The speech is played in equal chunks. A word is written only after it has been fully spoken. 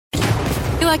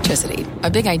Electricity, a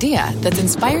big idea that's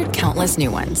inspired countless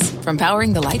new ones. From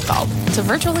powering the light bulb to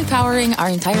virtually powering our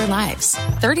entire lives.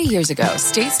 30 years ago,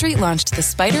 State Street launched the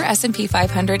Spider S&P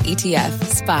 500 ETF,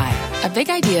 SPY. A big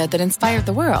idea that inspired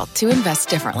the world to invest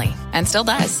differently. And still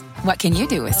does. What can you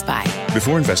do with SPY?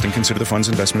 Before investing, consider the fund's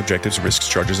investment objectives, risks,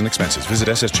 charges, and expenses. Visit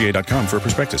ssga.com for a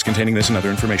prospectus containing this and other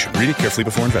information. Read it carefully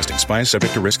before investing. SPY is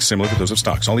subject to risks similar to those of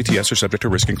stocks. All ETFs are subject to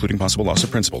risk, including possible loss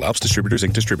of principal. Alps Distributors,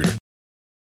 Inc. Distributor.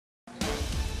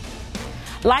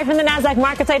 Live from the NASDAQ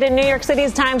market site in New York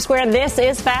City's Times Square, this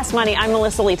is Fast Money. I'm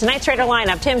Melissa Lee. Tonight's trader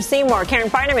lineup, Tim Seymour,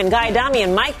 Karen Feinerman, Guy Adami,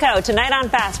 and Mike Coe. Tonight on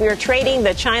Fast, we are trading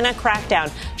the China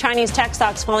crackdown. Chinese tech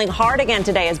stocks falling hard again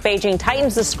today as Beijing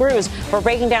tightens the screws. We're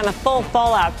breaking down the full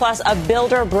fallout, plus a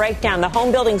builder breakdown. The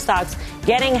home building stocks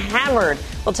getting hammered.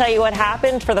 We'll tell you what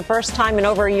happened for the first time in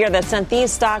over a year that sent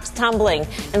these stocks tumbling.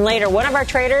 And later, one of our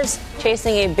traders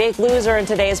chasing a big loser in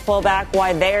today's pullback,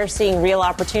 why they're seeing real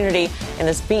opportunity in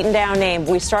this beaten down name.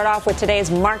 We start off with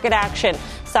today's market action.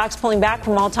 Stocks pulling back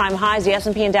from all-time highs. The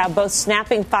S&P and Dow both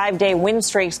snapping 5-day win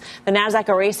streaks. The NASDAQ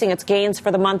erasing its gains for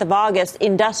the month of August.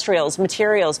 Industrials,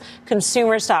 materials,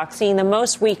 consumer stocks seeing the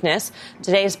most weakness.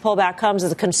 Today's pullback comes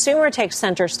as the consumer takes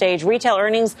center stage. Retail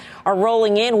earnings are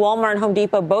rolling in. Walmart and Home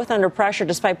Depot both under pressure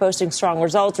despite posting strong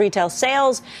results. Retail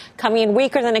sales coming in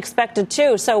weaker than expected,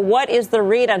 too. So what is the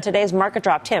read on today's market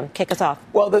drop? Tim, kick us off.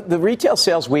 Well, the retail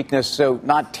sales weakness, so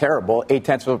not terrible,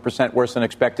 0.8% worse than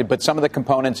expected. But some of the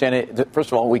components in it, first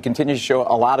of all, we continue to show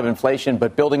a lot of inflation,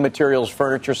 but building materials,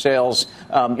 furniture sales,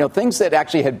 things that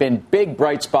actually had been big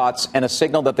bright spots and a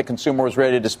signal that the consumer was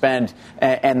ready to spend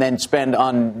and then spend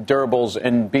on durables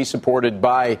and be supported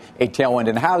by a tailwind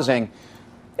in housing.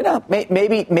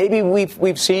 Maybe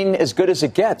we've seen as good as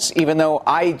it gets, even though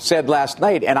I said last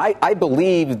night, and I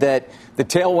believe that the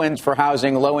tailwinds for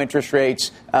housing, low interest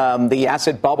rates, the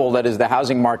asset bubble that is the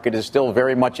housing market is still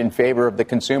very much in favor of the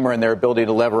consumer and their ability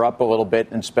to lever up a little bit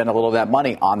and spend a little of that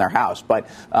money on their house. But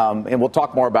and we'll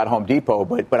talk more about Home Depot.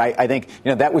 But I think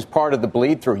that was part of the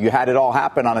bleed through. You had it all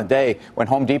happen on a day when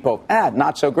Home Depot,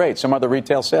 not so great. Some other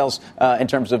retail sales in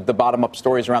terms of the bottom up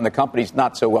stories around the companies,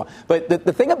 not so well. But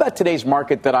the thing about today's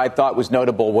market that I thought was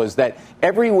notable was that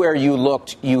everywhere you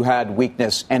looked, you had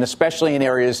weakness, and especially in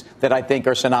areas that I think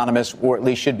are synonymous or at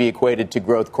least should be equated to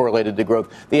growth, correlated to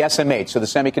growth. The SMH, so the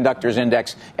semiconductors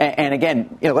index. And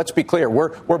again, let's be clear,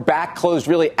 we're back closed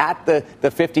really at the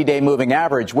 50-day moving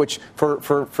average, which for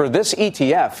this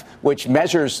ETF, which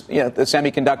measures the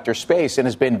semiconductor space and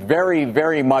has been very,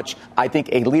 very much, I think,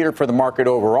 a leader for the market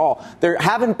overall. There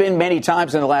haven't been many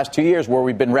times in the last 2 years where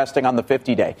we've been resting on the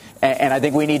 50-day. And I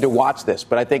think we need to watch this.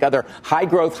 But I think other high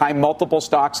growth, high multiple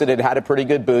stocks that had a pretty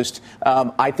good boost,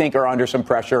 I think are under some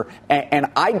pressure. And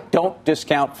I don't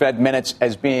discount Fed minutes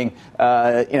as being,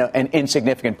 an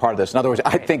insignificant part of this. In other words,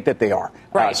 I think that they are.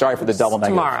 Right. Sorry for the double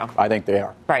negative. Tomorrow. I think they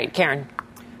are. Right. Karen.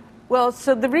 Well,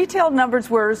 so the retail numbers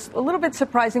were a little bit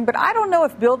surprising, but I don't know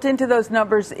if built into those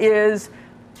numbers is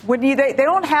when they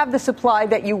don't have the supply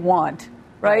that you want.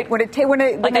 Right. When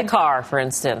a car, for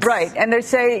instance. Right. And they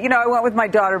say, I went with my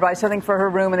daughter to buy something for her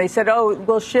room, and they said,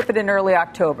 we'll ship it in early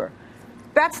October.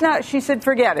 That's not, she said,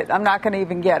 forget it. I'm not going to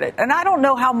even get it. And I don't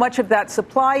know how much of that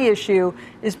supply issue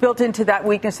is built into that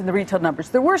weakness in the retail numbers.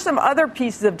 There were some other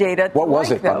pieces of data. What was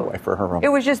it, by the way, for her room? It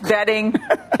was just bedding.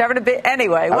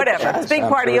 Anyway, whatever. Okay. It's a big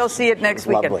party. You'll see it next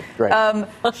weekend. Lovely.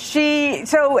 Great.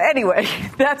 So anyway,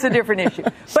 that's a different issue.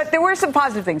 But there were some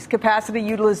positive things. Capacity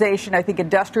utilization, I think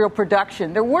industrial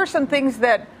production. There were some things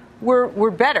that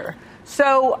were better.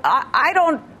 So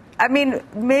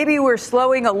maybe we're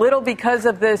slowing a little because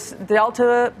of this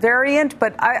Delta variant,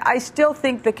 but I still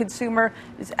think the consumer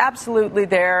is absolutely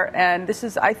there, and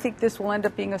I think this will end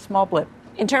up being a small blip.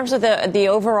 In terms of the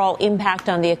overall impact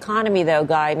on the economy, though,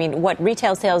 Guy, what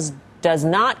retail sales does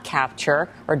not capture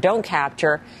or don't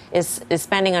capture is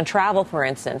spending on travel, for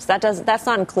instance. That's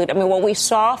not included. What we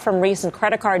saw from recent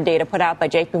credit card data put out by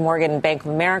J.P. Morgan and Bank of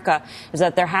America is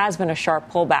that there has been a sharp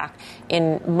pullback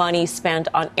in money spent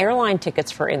on airline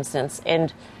tickets, for instance.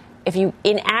 And if you,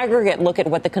 in aggregate, look at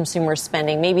what the consumer is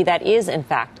spending, maybe that is, in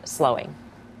fact, slowing.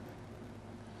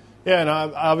 Yeah, and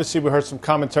obviously we heard some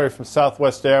commentary from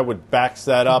Southwest Air, which backs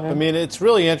that up. Mm-hmm. It's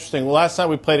really interesting. Last night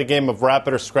we played a game of Wrap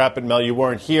It or Scrap It, Mel. You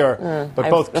weren't here. But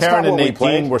both Karen and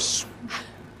Nadine were...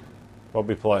 What'd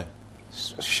we play?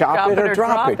 Shop it or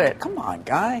drop it. Come on,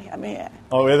 Guy.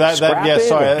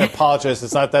 Sorry, I apologize.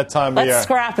 It's not that time of year. Let's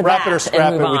scrap it. Wrap it or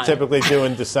scrap it, we typically do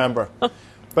in December.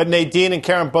 But Nadine and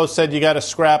Karen both said you got to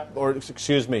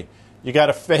you got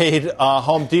to fade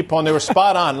Home Depot, and they were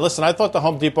spot on. Listen, I thought the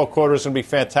Home Depot quarter was going to be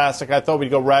fantastic. I thought we'd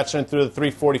go ratcheting through the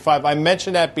 345. I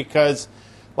mentioned that because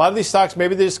A lot of these stocks,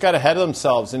 maybe they just got ahead of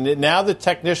themselves. And now the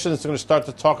technicians are going to start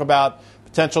to talk about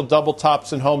potential double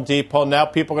tops in Home Depot. Now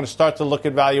people are going to start to look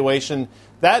at valuation.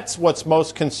 That's what's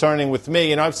most concerning with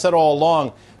me. And I've said all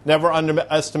along, never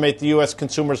underestimate the U.S.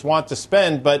 consumers want to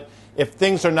spend. But if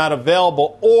things are not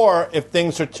available or if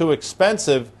things are too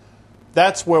expensive,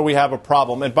 that's where we have a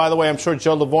problem. And by the way, I'm sure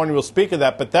Joe Livorni will speak of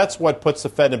that, but that's what puts the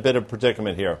Fed in a bit of a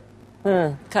predicament here.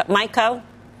 Mike Coe?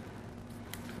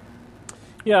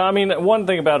 Yeah, I mean, one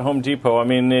thing about Home Depot, I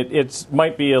mean, it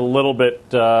might be a little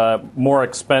bit more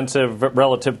expensive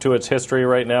relative to its history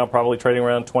right now, probably trading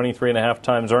around 23.5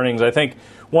 times earnings. I think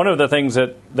one of the things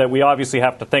that we obviously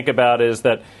have to think about is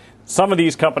that some of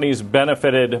these companies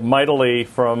benefited mightily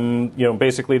from,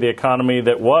 basically the economy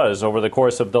that was over the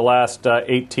course of the last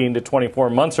 18 to 24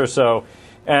 months or so.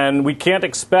 And we can't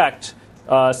expect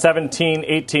 17,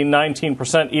 18, 19%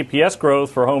 EPS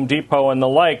growth for Home Depot and the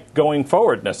like going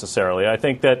forward necessarily. I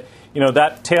think that,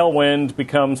 that tailwind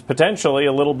becomes potentially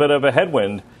a little bit of a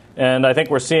headwind. And I think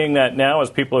we're seeing that now as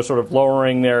people are sort of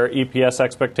lowering their EPS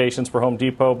expectations for Home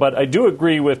Depot. But I do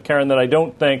agree with Karen that I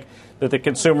don't think that the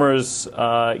consumer is,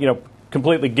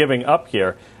 completely giving up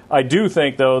here. I do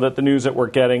think, though, that the news that we're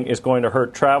getting is going to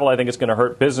hurt travel. I think it's going to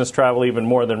hurt business travel even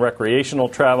more than recreational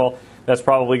travel. That's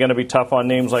probably going to be tough on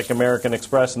names like American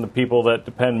Express and the people that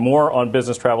depend more on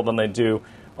business travel than they do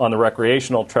on the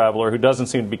recreational traveler, who doesn't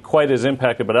seem to be quite as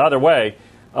impacted. But either way,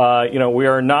 we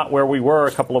are not where we were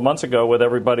a couple of months ago with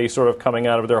everybody sort of coming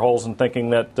out of their holes and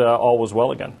thinking that all was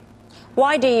well again.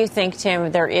 Why do you think,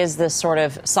 Tim, there is this sort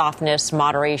of softness,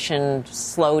 moderation,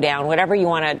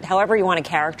 slowdown, however you want to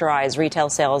characterize retail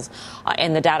sales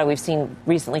and the data we've seen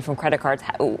recently from credit cards?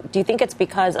 Do you think it's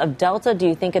because of Delta? Do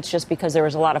you think it's just because there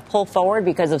was a lot of pull forward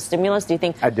because of stimulus? Do you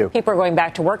think people are going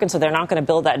back to work and so they're not going to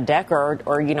build that deck or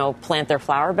plant their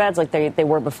flower beds like they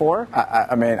were before?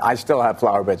 I mean, I still have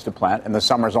flower beds to plant, and the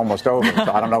summer's almost over,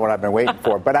 so I don't know what I've been waiting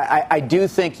for. But I do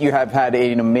think you have had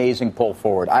an amazing pull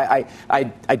forward. I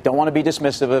don't want to be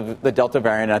dismissive of the Delta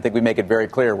variant. I think we make it very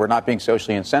clear we're not being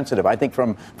socially insensitive. I think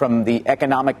from the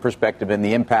economic perspective and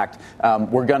the impact,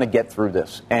 we're going to get through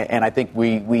this. And I think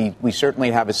we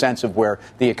certainly have a sense of where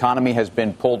the economy has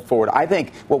been pulled forward. I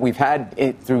think what we've had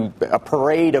through a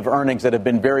parade of earnings that have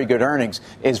been very good earnings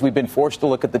is we've been forced to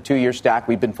look at the two-year stack.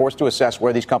 We've been forced to assess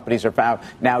where these companies are found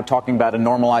now talking about a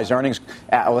normalized earnings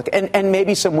outlook and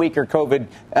maybe some weaker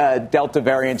COVID Delta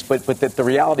variants. But the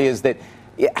reality is that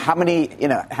how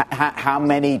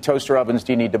many toaster ovens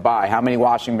do you need to buy? How many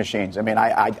washing machines? I mean,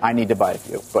 I need to buy a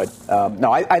few. But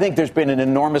no, I think there's been an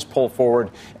enormous pull forward.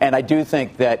 And I do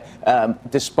think that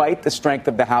despite the strength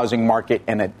of the housing market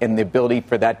and the ability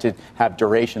for that to have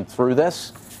duration through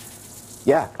this,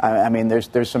 I mean,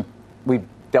 there's some, we've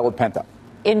dealt with pent up.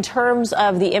 In terms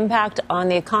of the impact on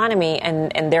the economy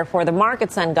and therefore the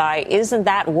markets then, Guy, isn't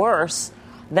that worse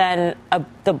than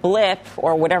the blip,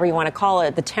 or whatever you want to call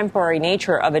it, the temporary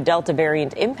nature of a Delta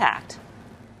variant impact?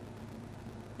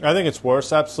 I think it's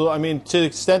worse, absolutely. I mean, to the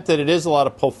extent that it is a lot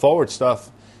of pull forward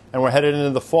stuff, and we're headed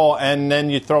into the fall, and then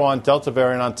you throw on Delta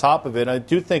variant on top of it, I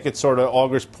do think it sort of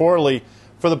augurs poorly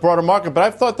for the broader market. But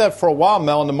I've thought that for a while,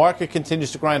 Mel, and the market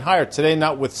continues to grind higher, today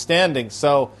notwithstanding.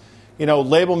 So,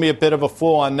 label me a bit of a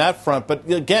fool on that front.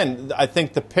 But again, I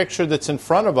think the picture that's in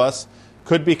front of us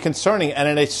could be concerning. And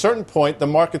at a certain point, the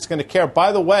market's going to care.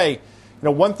 By the way,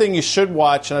 one thing you should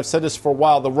watch, and I've said this for a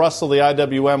while, the Russell, the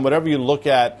IWM, whatever you look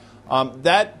at,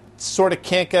 that sort of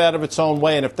can't get out of its own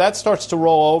way. And if that starts to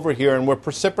roll over here, and we're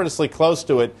precipitously close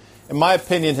to it, in my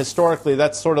opinion, historically,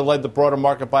 that's sort of led the broader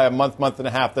market by a month and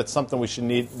a half. That's something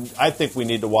I think we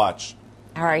need to watch.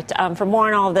 All right. For more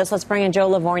on all of this, let's bring in Joe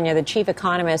Livorni, the chief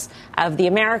economist of the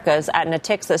Americas at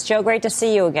Natixis. Joe, great to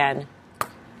see you again.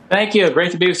 Thank you.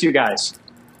 Great to be with you guys.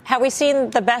 Have we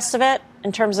seen the best of it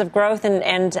in terms of growth,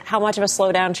 and how much of a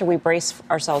slowdown should we brace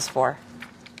ourselves for?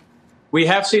 We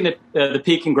have seen the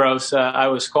peak in growth. I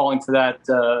was calling for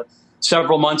that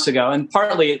several months ago, and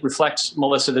partly it reflects,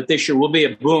 Melissa, that this year will be a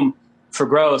boom for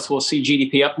growth. We'll see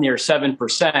GDP up near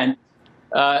 7%.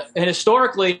 And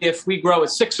historically, if we grow at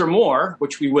 6 or more,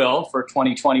 which we will for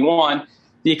 2021,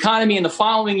 the economy in the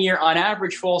following year on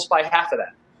average falls by half of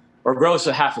that, or grows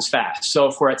at half as fast. So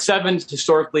if we're at 7,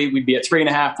 historically, we'd be at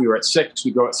 3.5. We were at 6, we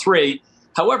grow at 3.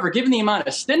 However, given the amount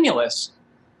of stimulus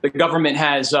the government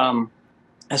has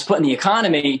put in the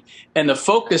economy, and the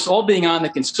focus all being on the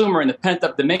consumer and the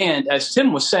pent-up demand, as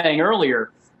Tim was saying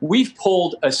earlier, we've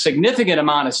pulled a significant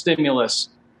amount of stimulus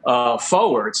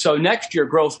forward. So next year,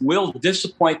 growth will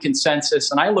disappoint consensus,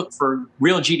 and I look for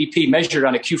real GDP measured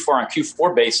on a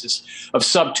Q4 basis of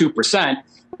sub 2%,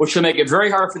 which will make it very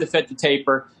hard for the Fed to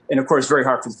taper, and of course, very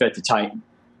hard for the Fed to tighten.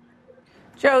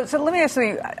 Joe, so let me ask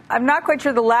you, I'm not quite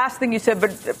sure the last thing you said,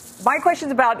 but my question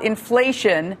is about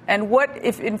inflation and what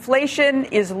if inflation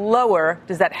is lower,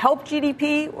 does that help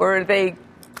GDP or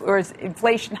is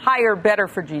inflation higher better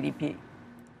for GDP?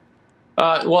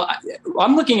 Well,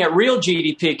 I'm looking at real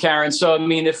GDP, Karen. So, I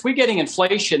mean, if we're getting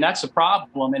inflation, that's a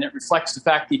problem, and it reflects the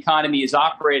fact the economy is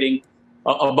operating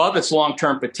above its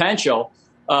long-term potential.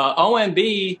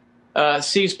 OMB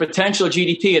sees potential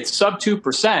GDP at sub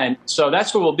 2%. So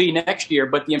that's where we'll be next year.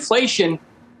 But the inflation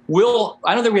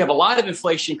I don't think we have a lot of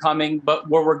inflation coming, but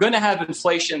where we're going to have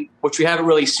inflation, which we haven't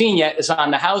really seen yet, is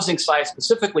on the housing side,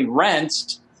 specifically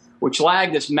rents, which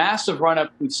lag this massive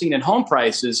run-up we've seen in home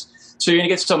prices. So you're going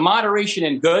to get some moderation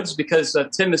in goods because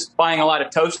Tim is buying a lot of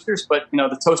toasters, but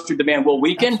the toaster demand will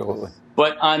weaken. Absolutely.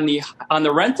 But on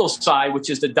the rental side, which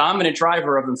is the dominant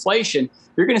driver of inflation,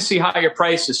 you're going to see higher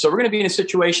prices. So we're going to be in a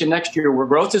situation next year where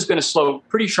growth is going to slow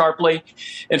pretty sharply.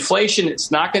 Inflation,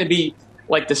 it's not going to be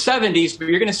like the 70s, but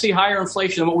you're going to see higher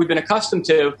inflation than what we've been accustomed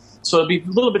to. So it'll be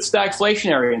a little bit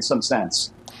stagflationary in some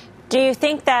sense. Do you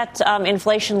think that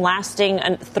inflation lasting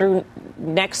through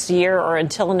next year or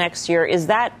until next year, is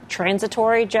that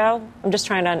transitory, Joe? I'm just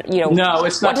trying to, No,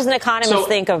 it's not. What does an economist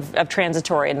think of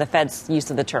transitory in the Fed's use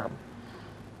of the term?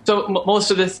 So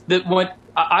most of what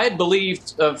I had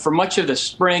believed for much of the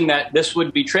spring that this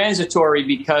would be transitory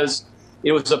because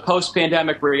it was a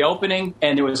post-pandemic reopening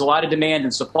and there was a lot of demand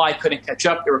and supply couldn't catch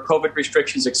up. There were COVID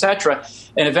restrictions, et cetera.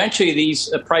 And eventually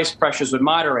these price pressures would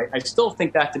moderate. I still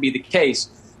think that to be the case.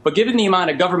 But given the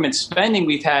amount of government spending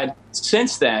we've had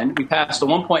since then, we passed a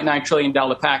 $1.9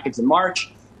 trillion package in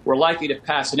March. We're likely to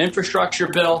pass an infrastructure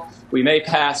bill. We may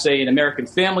pass an American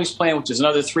Families Plan, which is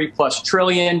another $3+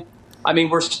 trillion. I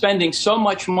mean, we're spending so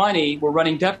much money. We're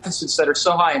running deficits that are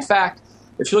so high. In fact,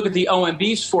 if you look at the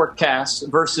OMB's forecasts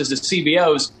versus the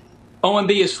CBO's,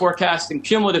 OMB is forecasting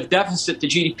cumulative deficit to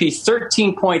GDP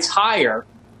 13 points higher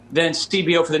than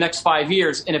CBO for the next 5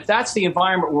 years. And if that's the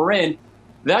environment we're in,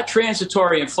 that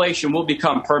transitory inflation will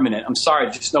become permanent. I'm sorry,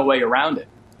 there's just no way around it.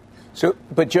 So,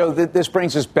 but Joe, this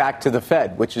brings us back to the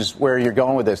Fed, which is where you're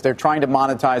going with this. They're trying to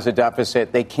monetize a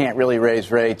deficit. They can't really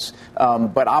raise rates.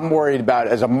 But I'm worried about,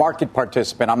 as a market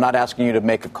participant, I'm not asking you to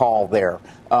make a call there.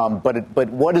 But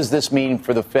what does this mean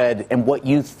for the Fed and what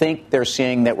you think they're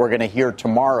seeing that we're going to hear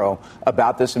tomorrow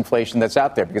about this inflation that's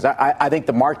out there? Because I think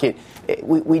the market,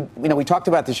 we talked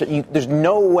about this. There's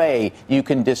no way you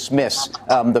can dismiss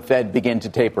the Fed begin to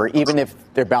taper, even if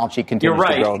their balance sheet continues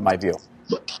to grow, in my view.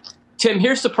 Tim,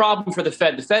 here's the problem for the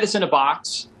Fed. The Fed is in a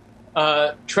box.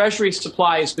 Treasury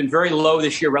supply has been very low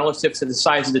this year relative to the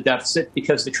size of the deficit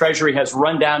because the Treasury has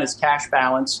run down its cash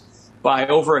balance by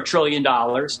over $1 trillion.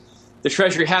 The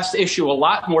Treasury has to issue a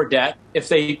lot more debt. If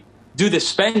they do the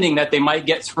spending that they might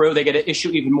get through, they get to issue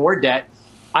even more debt.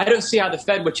 I don't see how the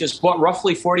Fed, which has bought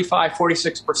roughly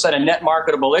 46% of net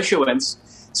marketable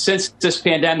issuance since this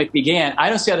pandemic began, I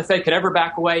don't see how the Fed can ever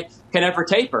back away, can ever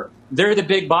taper. They're the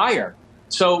big buyer.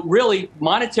 So really,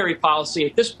 monetary policy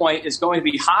at this point is going to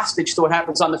be hostage to what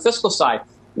happens on the fiscal side.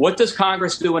 What does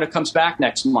Congress do when it comes back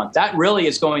next month? That really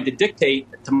is going to dictate,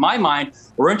 to my mind,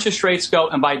 where interest rates go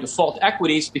and by default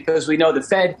equities, because we know the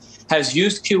Fed has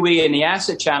used QE in the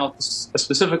asset channel,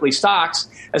 specifically stocks,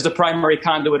 as the primary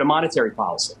conduit of monetary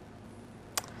policy.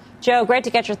 Joe, great to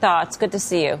get your thoughts. Good to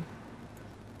see you.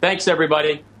 Thanks,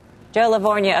 everybody. Joe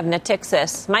Livornia of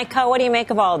Natixis. Mike Coe, what do you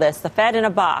make of all this? The Fed in a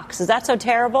box. Is that so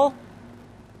terrible?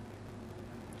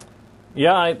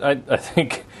 Yeah, I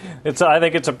think it's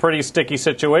a pretty sticky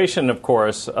situation, of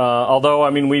course. Although, I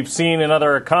mean, we've seen in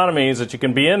other economies that you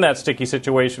can be in that sticky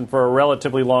situation for a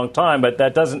relatively long time, but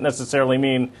that doesn't necessarily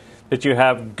mean that you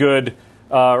have good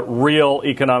real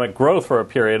economic growth for a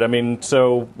period. I mean,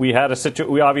 so we had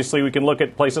obviously we can look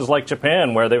at places like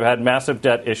Japan where they've had massive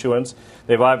debt issuance.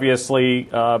 They've obviously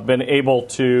been able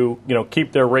to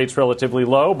keep their rates relatively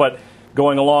low, but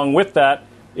going along with that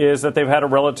is that they've had a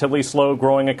relatively slow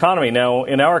growing economy. Now,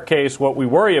 in our case, what we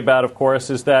worry about, of course,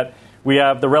 is that we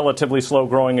have the relatively slow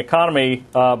growing economy,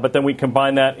 but then we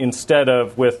combine that instead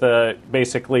of with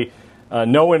basically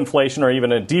no inflation or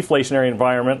even a deflationary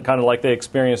environment, kind of like they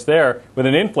experienced there, with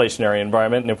an inflationary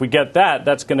environment. And if we get that,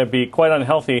 that's going to be quite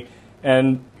unhealthy.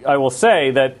 And I will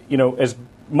say that, as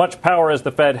much power as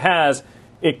the Fed has,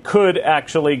 it could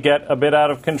actually get a bit out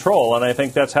of control. And I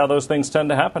think that's how those things tend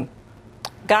to happen.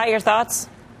 Guy, your thoughts?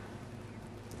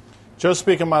 Joe,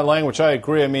 speaking my language, I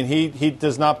agree. I mean, he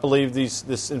does not believe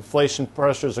this inflation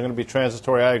pressures are going to be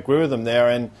transitory. I agree with him there.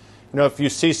 And, if you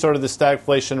see sort of the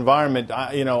stagflation environment,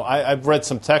 I've read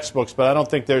some textbooks, but I don't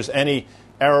think there's any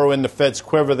arrow in the Fed's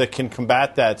quiver that can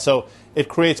combat that. So it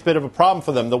creates a bit of a problem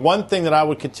for them. The one thing that I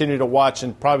would continue to watch,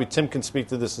 and probably Tim can speak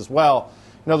to this as well,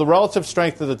 the relative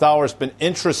strength of the dollar has been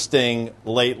interesting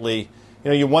lately.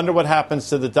 You wonder what happens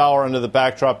to the dollar under the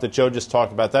backdrop that Joe just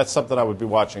talked about. That's something I would be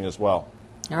watching as well.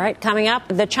 All right, coming up,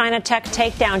 the China tech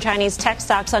takedown. Chinese tech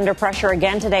stocks under pressure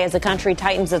again today as the country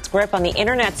tightens its grip on the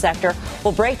internet sector.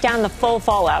 We'll break down the full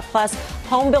fallout. Plus,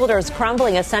 home builders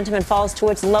crumbling as sentiment falls to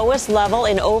its lowest level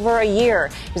in over a year.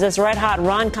 Is this red-hot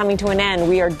run coming to an end?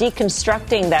 We are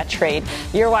deconstructing that trade.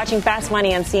 You're watching Fast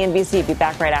Money on CNBC. Be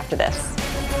back right after this.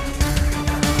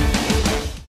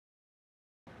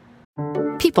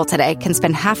 People today can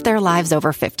spend half their lives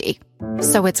over 50.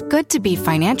 So it's good to be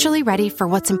financially ready for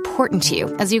what's important to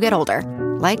you as you get older,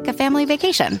 like a family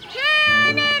vacation.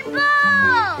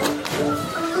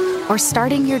 Or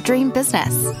starting your dream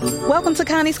business. Welcome to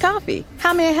Connie's Coffee.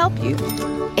 How may I help you?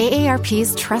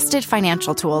 AARP's trusted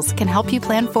financial tools can help you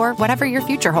plan for whatever your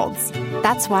future holds.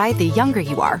 That's why the younger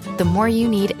you are, the more you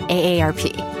need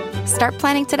AARP. Start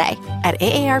planning today at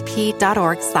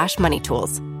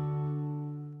aarp.org/moneytools.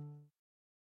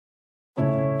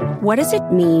 What does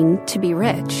it mean to be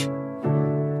rich?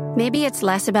 Maybe it's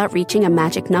less about reaching a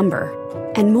magic number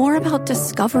and more about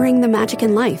discovering the magic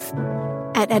in life.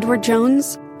 At Edward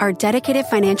Jones, our dedicated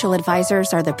financial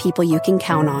advisors are the people you can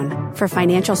count on for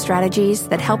financial strategies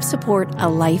that help support a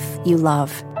life you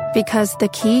love. Because the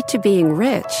key to being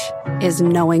rich is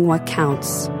knowing what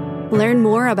counts. Learn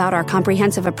more about our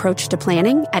comprehensive approach to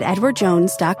planning at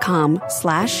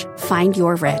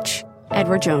edwardjones.com/findyourrich.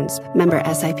 Edward Jones, member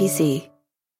SIPC.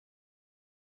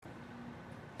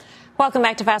 Welcome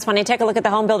back to Fast Money. Take a look at the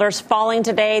home builders falling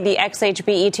today. The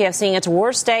XHB ETF seeing its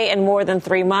worst day in more than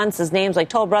 3 months as names like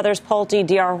Toll Brothers, Pulte,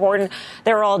 D.R. Horton,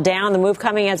 they're all down. The move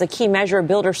coming as a key measure of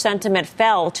builder sentiment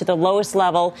fell to the lowest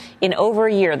level in over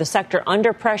a year. The sector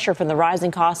under pressure from the rising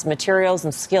cost of materials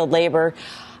and skilled labor.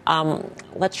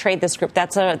 Let's trade this group.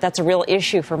 That's a real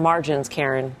issue for margins,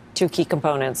 Karen. Two key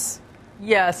components.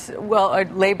 Yes, well,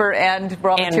 labor and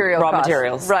raw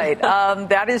materials. Right.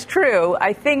 That is true.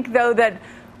 I think, though, that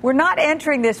we're not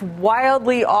entering this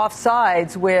wildly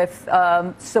offsides with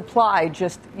supply,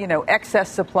 just, excess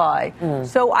supply.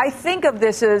 So I think of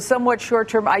this as somewhat short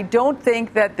term. I don't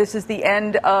think that this is the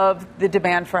end of the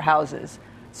demand for houses.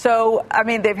 So, I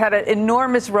mean, they've had an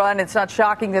enormous run. It's not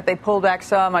shocking that they pulled back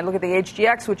some. I look at the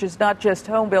HGX, which is not just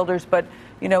home builders, but,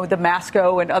 the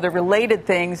Masco and other related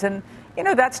things. And,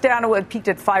 that's down to it peaked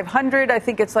at 500. I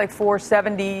think it's like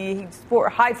 470,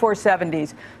 high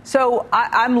 470s. So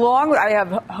I'm long. I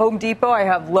have Home Depot. I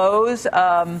have Lowe's.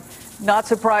 Not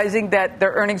surprising that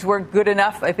their earnings weren't good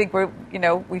enough. I think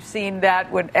we've seen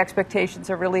that when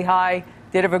expectations are really high.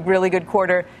 Did have a really good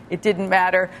quarter. It didn't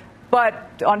matter.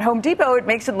 But on Home Depot, it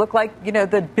makes it look like,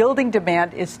 the building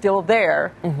demand is still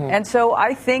there. And so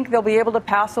I think they'll be able to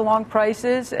pass along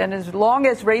prices. And as long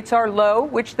as rates are low,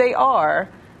 which they are,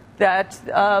 that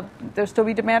there'll still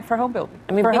be demand for home building,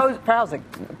 for housing.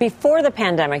 Before the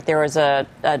pandemic, there was a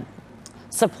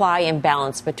supply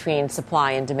imbalance between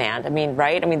supply and demand.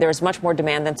 Right? There was much more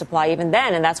demand than supply even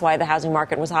then, and that's why the housing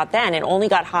market was hot then. It only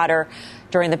got hotter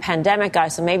during the pandemic,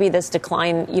 guys. So maybe this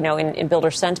decline, in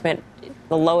builder sentiment,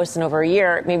 the lowest in over a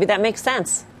year, maybe that makes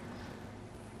sense.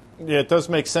 Yeah, it does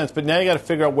make sense. But now you got to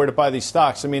figure out where to buy these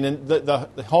stocks. The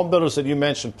home builders that you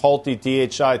mentioned, Pulte,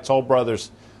 DHI, Toll Brothers,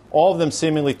 all of them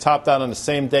seemingly topped out on the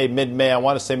same day, mid-May. I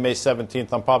want to say May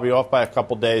 17th. I'm probably off by a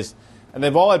couple days. And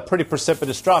they've all had pretty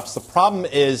precipitous drops. The problem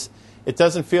is it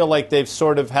doesn't feel like they've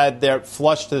sort of had their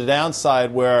flush to the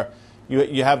downside where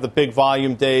you have the big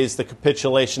volume days, the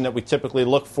capitulation that we typically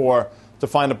look for to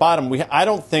find a bottom. I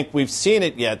don't think we've seen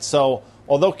it yet. So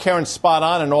although Karen's spot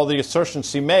on in all the assertions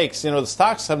she makes, the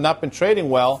stocks have not been trading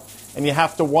well. And you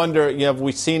have to wonder, have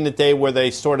we seen the day where they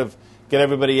sort of get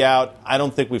everybody out? I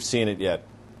don't think we've seen it yet.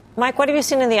 Mike, what have you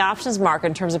seen in the options market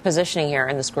in terms of positioning here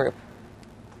in this group?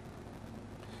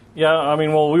 Yeah, we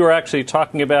were actually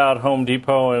talking about Home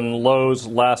Depot and Lowe's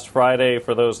last Friday.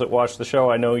 For those that watched the show,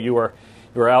 I know you were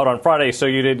out on Friday, so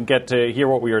you didn't get to hear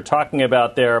what we were talking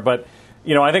about there. But,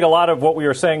 I think a lot of what we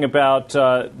were saying about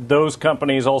those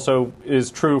companies also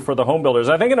is true for the home builders.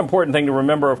 I think an important thing to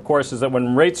remember, of course, is that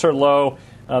when rates are low,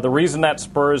 the reason that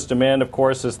spurs demand, of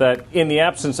course, is that in the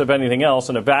absence of anything else,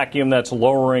 in a vacuum, that's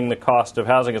lowering the cost of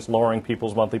housing. It's lowering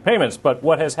people's monthly payments. But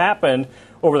what has happened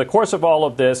over the course of all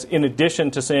of this, in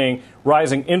addition to seeing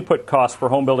rising input costs for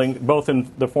home building, both in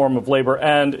the form of labor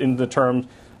and in the terms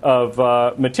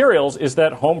of materials, is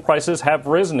that home prices have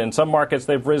risen. In some markets,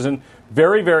 they've risen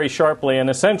very, very sharply. And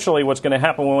essentially what's going to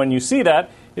happen when you see that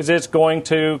is it's going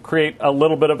to create a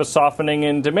little bit of a softening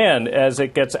in demand as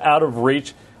it gets out of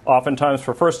reach, oftentimes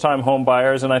for first-time home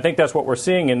buyers, and I think that's what we're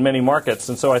seeing in many markets.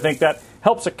 And so I think that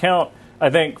helps account,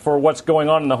 for what's going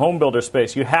on in the home builder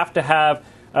space. You have to have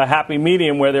a happy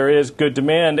medium where there is good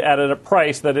demand at a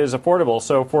price that is affordable.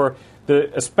 So for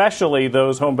especially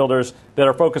those home builders that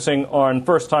are focusing on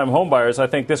first-time home buyers, I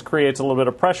think this creates a little bit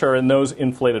of pressure in those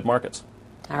inflated markets.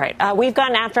 All right. We've got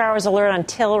an after-hours alert on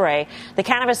Tilray. The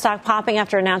cannabis stock popping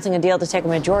after announcing a deal to take a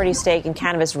majority stake in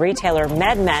cannabis retailer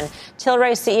MedMen.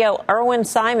 Tilray CEO Irwin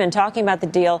Simon talking about the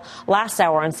deal last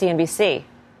hour on CNBC.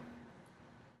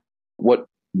 What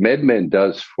MedMen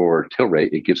does for Tilray,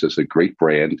 it gives us a great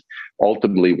brand.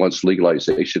 Ultimately, once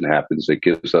legalization happens, it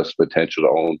gives us potential to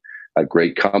own a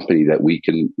great company that we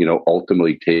can,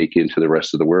 ultimately take into the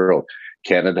rest of the world.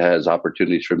 Canada has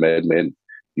opportunities for MedMen.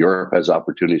 Europe has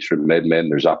opportunities for MedMen.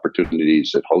 There's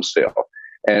opportunities at wholesale.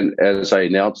 And as I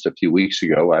announced a few weeks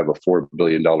ago, I have a $4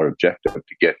 billion objective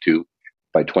to get to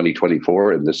by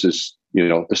 2024. And this is,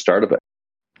 the start of it.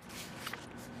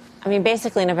 I mean,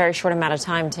 basically, in a very short amount of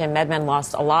time, Tim, MedMen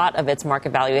lost a lot of its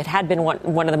market value. It had been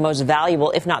one of the most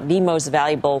valuable, if not the most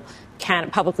valuable,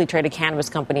 publicly traded cannabis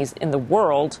companies in the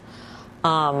world.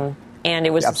 And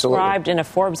it was described in a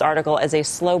Forbes article as a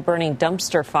slow-burning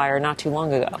dumpster fire not too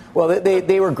long ago. Well,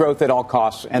 they were growth at all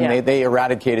costs, and they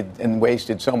eradicated and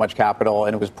wasted so much capital,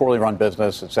 and it was poorly run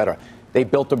business, et cetera. They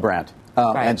built a brand.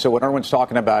 Right. And so what Irwin's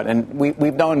talking about, and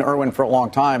we've known Irwin for a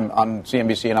long time on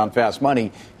CNBC and on Fast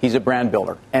Money, he's a brand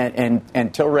builder. And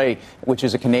Tilray, which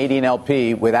is a Canadian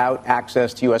LP without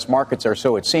access to U.S. markets, or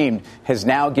so it seemed, has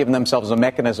now given themselves a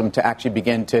mechanism to actually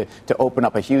begin to open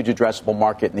up a huge addressable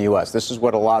market in the U.S. This is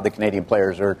what a lot of the Canadian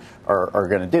players are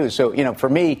going to do. So, for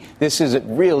me, this is a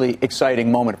really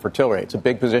exciting moment for Tilray. It's a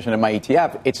big position in my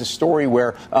ETF. It's a story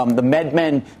where the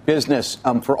MedMen business,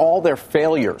 for all their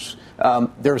failures,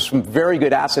 there's some very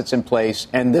good assets in place,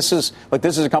 and this is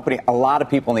a company a lot of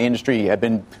people in the industry have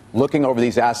been looking over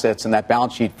these assets and that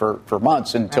balance sheet for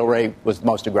months, and Tilray was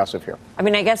most aggressive here. I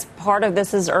mean, I guess part of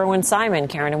this is Irwin Simon,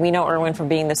 Karen, and we know Irwin from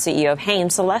being the CEO of Hain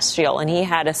Celestial, and he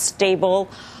had a stable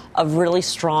of really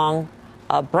strong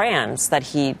brands that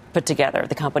he put together,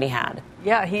 the company had.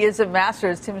 Yeah, he is a master,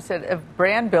 as Tim said, of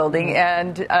brand building.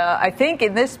 And I think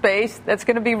in this space, that's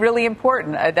going to be really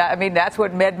important. That's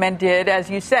what MedMen did, as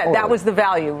you said. That was the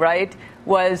value, right,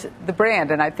 was the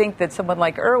brand. And I think that someone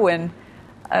like Irwin,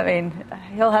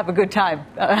 he'll have a good time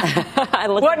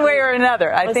one way or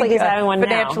another. I think like he's having one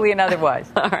financially now. And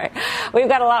otherwise. All right. We've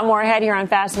got a lot more ahead here on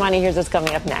Fast Money. Here's what's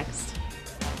coming up next.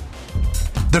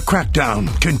 The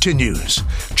crackdown continues.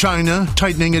 China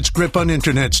tightening its grip on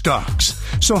internet stocks.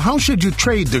 So how should you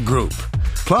trade the group?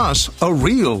 Plus, a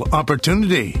real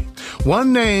opportunity.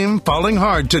 One name falling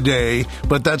hard today,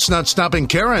 but that's not stopping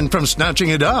Karen from snatching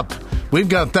it up. We've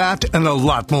got that and a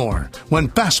lot more when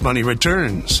Fast Money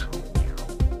returns.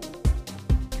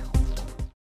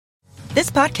 This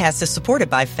podcast is supported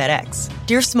by FedEx.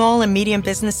 Dear small and medium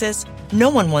businesses, no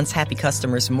one wants happy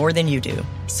customers more than you do.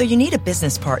 So you need a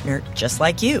business partner just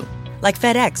like you. Like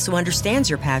FedEx, who understands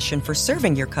your passion for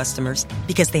serving your customers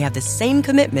because they have the same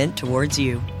commitment towards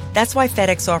you. That's why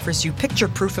FedEx offers you picture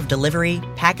proof of delivery,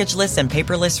 packageless and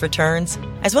paperless returns,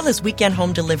 as well as weekend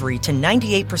home delivery to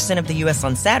 98% of the U.S.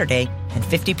 on Saturday and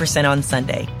 50% on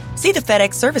Sunday. See the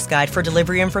FedEx service guide for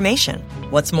delivery information.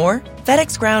 What's more,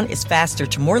 FedEx Ground is faster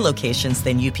to more locations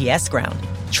than UPS Ground.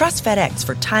 Trust FedEx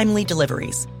for timely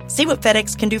deliveries. See what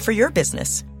FedEx can do for your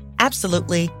business.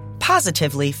 Absolutely,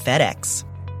 positively FedEx.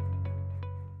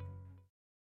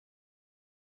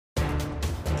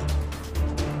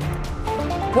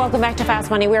 Welcome back to Fast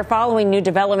Money. We're following new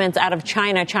developments out of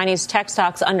China. Chinese tech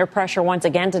stocks under pressure once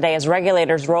again today as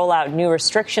regulators roll out new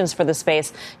restrictions for the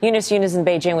space. Eunice in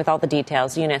Beijing with all the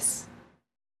details. Eunice.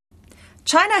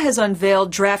 China has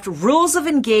unveiled draft rules of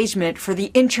engagement for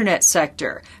the internet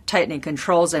sector, tightening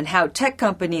controls on how tech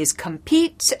companies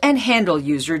compete and handle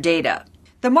user data.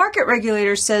 The market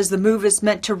regulator says the move is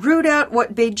meant to root out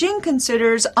what Beijing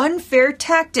considers unfair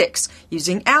tactics,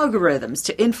 using algorithms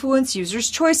to influence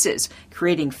users' choices,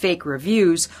 creating fake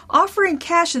reviews, offering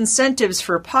cash incentives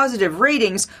for positive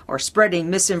ratings, or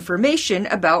spreading misinformation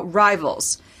about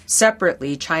rivals.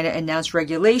 Separately, China announced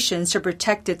regulations to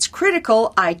protect its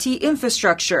critical IT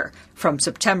infrastructure. From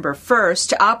September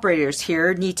 1st, operators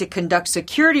here need to conduct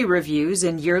security reviews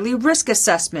and yearly risk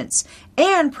assessments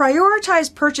and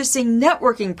prioritize purchasing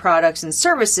networking products and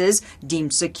services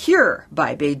deemed secure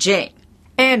by Beijing.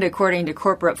 And according to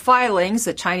corporate filings,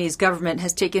 the Chinese government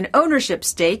has taken ownership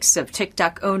stakes of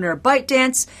TikTok owner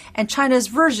ByteDance and China's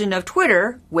version of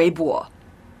Twitter, Weibo.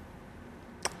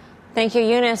 Thank you,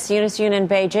 Eunice. Eunice Yoon in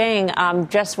Beijing.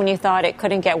 Just when you thought it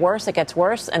couldn't get worse, it gets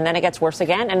worse, and then it gets worse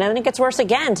again, and then it gets worse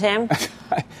again, Tim.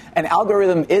 An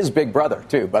algorithm is Big Brother,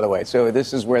 too, by the way. So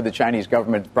this is where the Chinese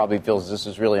government probably feels this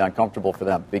is really uncomfortable for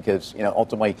them because,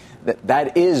 ultimately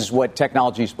that is what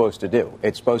technology is supposed to do.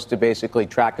 It's supposed to basically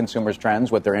track consumers' trends,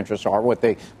 what their interests are, what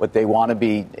they want to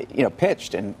be,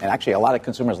 pitched. And actually, a lot of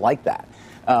consumers like that.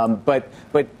 But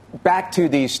back to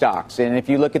these stocks, and if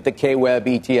you look at the K-Web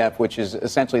ETF, which is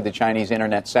essentially the Chinese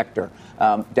internet sector,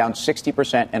 down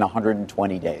 60% in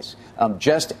 120 days,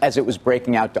 just as it was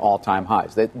breaking out to all-time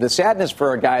highs. The sadness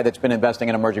for a guy that's been investing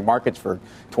in emerging markets for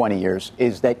 20 years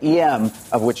is that EM,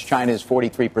 of which China is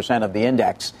 43% of the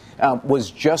index, was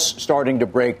just starting to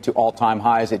break to all-time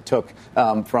highs. It took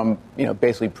from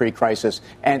basically pre-crisis,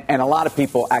 and a lot of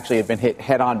people actually have been hit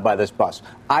head-on by this bust.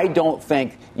 I don't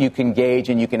think you can gauge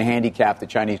and you can handicap the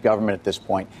Chinese government at this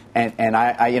point. And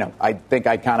I think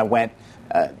I kind of went.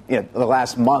 The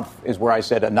last month is where I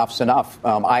said enough's enough.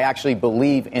 I actually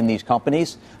believe in these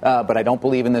companies, but I don't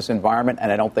believe in this environment,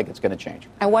 and I don't think it's going to change.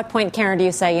 At what point, Karen, do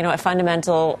you say, a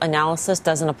fundamental analysis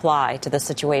doesn't apply to this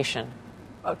situation?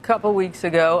 A couple weeks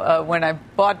ago when I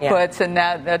bought puts, and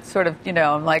that's sort of,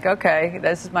 I'm like, okay,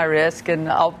 this is my risk, and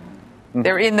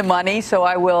they're in the money, so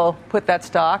I will put that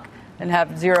stock and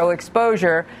have zero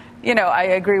exposure. I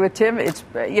agree with Tim. It's,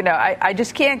 I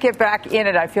just can't get back in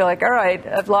it. I feel like, all right,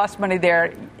 I've lost money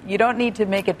there. You don't need to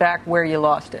make it back where you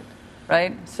lost it,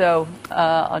 right? So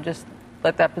I'll just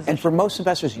let that position. And for most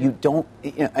investors, you don't,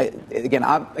 again,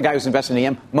 I'm a guy who's invested in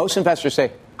EM. Most investors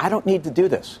say, I don't need to do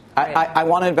this. I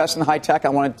want to invest in high tech. I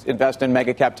want to invest in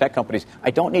mega cap tech companies.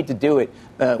 I don't need to do it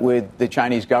with the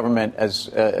Chinese government as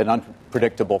an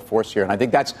unpredictable force here. And I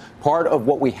think that's part of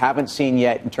what we haven't seen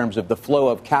yet in terms of the flow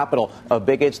of capital of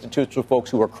big institutional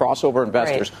folks who are crossover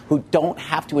investors who don't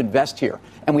have to invest here.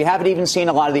 And we haven't even seen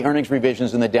a lot of the earnings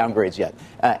revisions and the downgrades yet,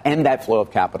 and that flow of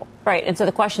capital. Right. And so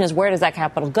the question is, where does that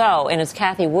capital go? And as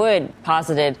Kathy Wood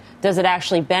posited, does it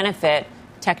actually benefit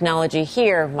technology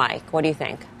here, Mike? What do you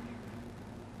think?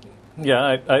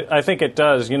 Yeah, I think it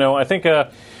does. I think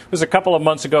it was a couple of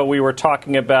months ago we were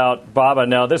talking about Baba.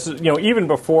 Now, this is, even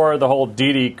before the whole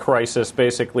Didi crisis,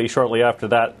 basically shortly after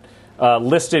that,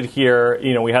 listed here,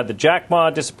 we had the Jack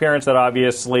Ma disappearance that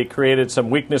obviously created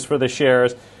some weakness for the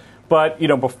shares. But,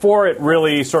 before it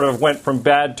really sort of went from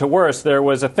bad to worse, there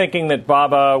was a thinking that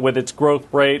Baba, with its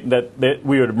growth rate, that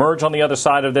we would emerge on the other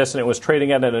side of this, and it was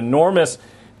trading at an enormous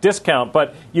discount.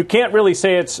 But you can't really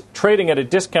say it's trading at a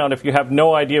discount if you have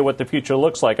no idea what the future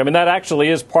looks like. I mean, that actually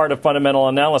is part of fundamental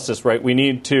analysis, right? We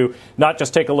need to not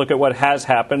just take a look at what has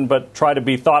happened, but try to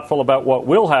be thoughtful about what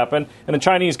will happen. And the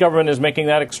Chinese government is making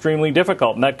that extremely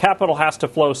difficult. And that capital has to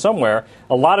flow somewhere.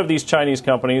 A lot of these Chinese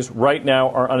companies right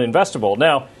now are uninvestable.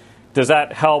 Now, does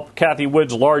that help Kathy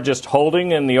Wood's largest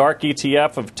holding in the ARK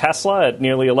ETF of Tesla at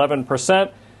nearly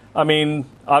 11%? I mean,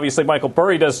 obviously, Michael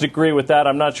Burry doesn't agree with that.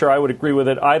 I'm not sure I would agree with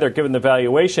it either, given the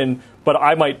valuation. But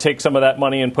I might take some of that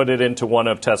money and put it into one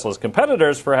of Tesla's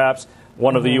competitors, perhaps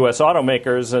one of the U.S.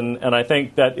 automakers. And I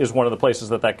think that is one of the places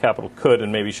that capital could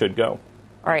and maybe should go.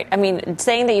 All right. I mean,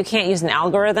 saying that you can't use an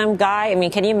algorithm, Guy, I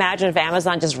mean, can you imagine if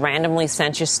Amazon just randomly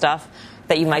sent you stuff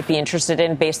that you might be interested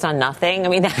in based on nothing? I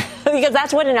mean, because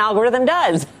that's what an algorithm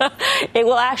does. It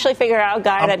will actually figure out,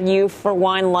 Guy, that you, for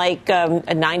one, like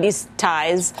 90s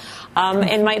ties,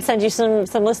 and might send you some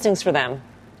listings for them.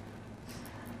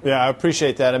 Yeah, I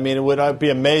appreciate that. I mean, it would be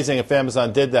amazing if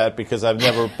Amazon did that, because I've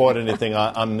never bought anything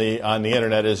on the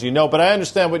internet, as you know. But I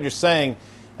understand what you're saying,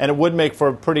 and it would make for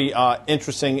a pretty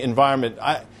interesting environment.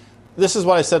 This is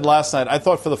what I said last night. I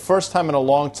thought for the first time in a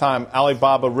long time,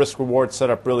 Alibaba risk-reward set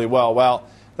up really well. Well,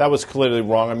 that was clearly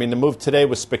wrong. I mean, the move today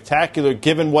was spectacular,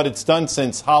 given what it's done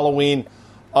since Halloween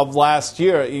of last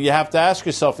year. You have to ask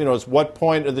yourself, at what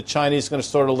point are the Chinese going to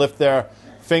sort of lift their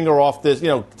finger off this,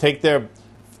 take their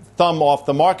thumb off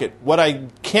the market? What I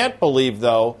can't believe,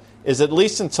 though, is at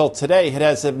least until today, it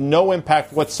has no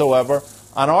impact whatsoever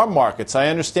on our markets. I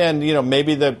understand,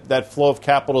 maybe that flow of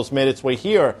capital has made its way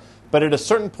here. But at a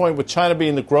certain point, with China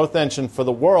being the growth engine for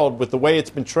the world, with the way it's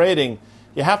been trading,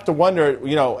 you have to wonder,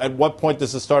 at what point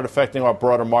does it start affecting our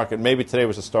broader market? Maybe today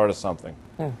was the start of something.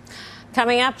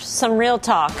 Coming up, some real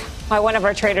talk. Why one of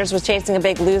our traders was chasing a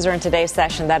big loser in today's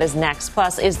session. That is next.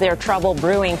 Plus, is there trouble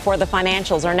brewing for the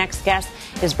financials? Our next guest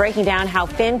is breaking down how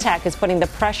fintech is putting the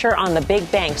pressure on the big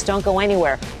banks. Don't go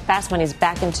anywhere. Fast Money's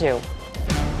back in 2.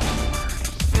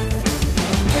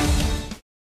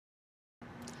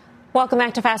 Welcome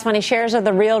back to Fast Money. Shares of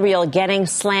the Real getting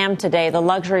slammed today. The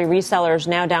luxury resellers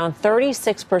now down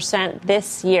 36%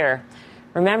 this year.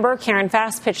 Remember, Karen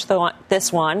Fast pitched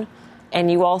this one,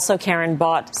 and you also, Karen,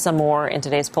 bought some more in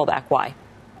today's pullback. Why?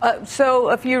 So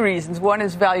a few reasons. One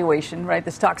is valuation, right?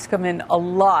 The stocks come in a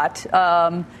lot.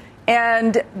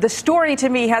 And the story to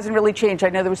me hasn't really changed. I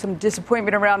know there was some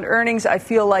disappointment around earnings. I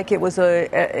feel like it was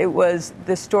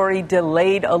the story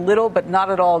delayed a little, but not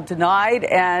at all denied.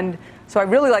 And so I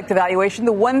really like the valuation.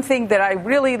 The one thing that I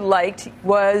really liked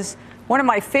was one of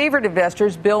my favorite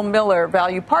investors, Bill Miller,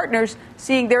 Value Partners,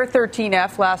 seeing their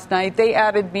 13F last night. They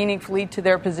added meaningfully to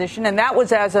their position, and that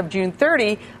was as of June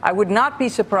 30. I would not be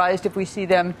surprised if we see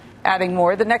them adding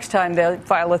more the next time they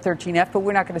file a 13F, but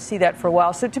we're not going to see that for a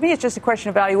while. So to me, it's just a question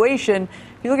of valuation.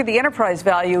 If you look at the enterprise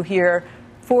value here,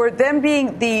 for them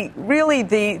being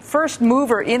the first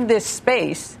mover in this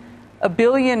space, $1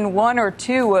 billion, 1 or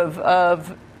 2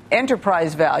 of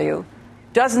enterprise value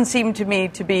doesn't seem to me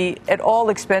to be at all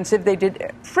expensive. They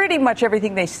did pretty much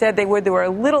everything they said they would. They were a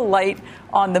little light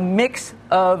on the mix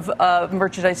of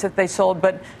merchandise that they sold,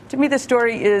 but to me, the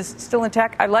story is still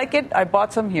intact. I like it. I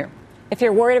bought some here. If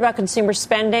you're worried about consumer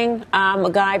spending, a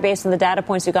guy based on the data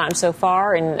points you've gotten so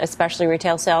far, and especially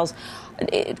retail sales,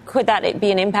 could that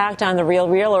be an impact on the real,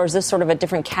 or is this sort of a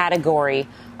different category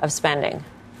of spending?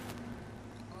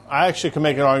 I actually can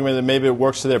make an argument that maybe it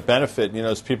works to their benefit. You know,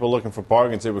 as people looking for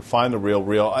bargains, they would find the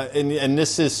real. And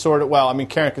this is sort of, well, I mean,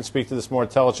 Karen can speak to this more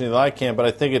intelligently than I can, but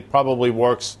I think it probably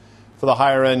works for the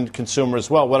higher-end consumer as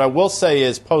well. What I will say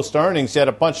is post-earnings, you had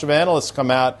a bunch of analysts come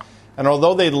out, and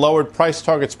although they lowered price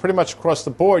targets pretty much across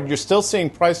the board, you're still seeing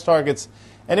price targets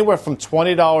anywhere from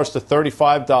 $20 to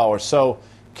 $35. So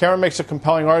Karen makes a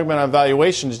compelling argument on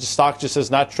valuation. The stock just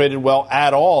has not traded well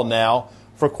at all now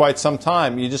for quite some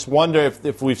time. You just wonder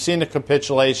if we've seen a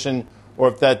capitulation or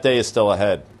if that day is still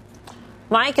ahead.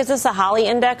 Mike, is this a Holly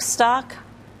Index stock?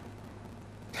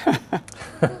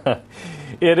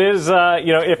 It is,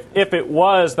 if it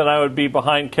was, then I would be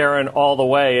behind Karen all the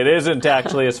way. It isn't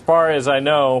actually, as far as I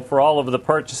know, for all of the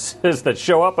purchases that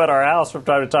show up at our house from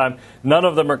time to time, none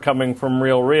of them are coming from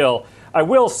Real. I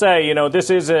will say, this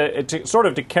is sort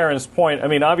of to Karen's point. I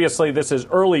mean, obviously, this is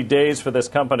early days for this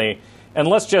company. And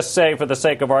let's just say, for the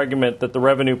sake of argument, that the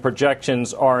revenue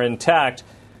projections are intact.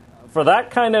 For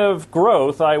that kind of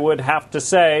growth, I would have to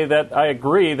say that I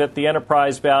agree that the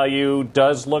enterprise value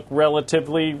does look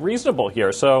relatively reasonable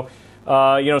here. So,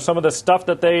 some of the stuff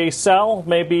that they sell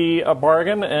may be a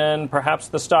bargain, and perhaps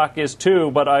the stock is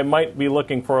too, but I might be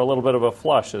looking for a little bit of a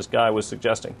flush, as Guy was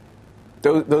suggesting.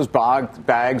 Those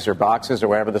bags or boxes or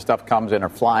whatever the stuff comes in are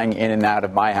flying in and out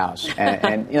of my house.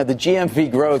 And the GMV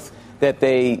growth that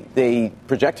they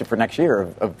projected for next year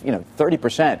of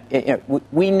 30%.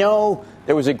 We know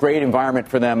there was a great environment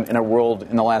for them in a world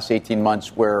in the last 18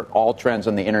 months where all trends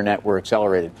on the internet were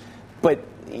accelerated. But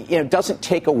it doesn't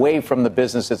take away from the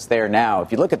business that's there now.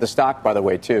 If you look at the stock, by the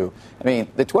way, too, I mean,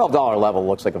 the $12 level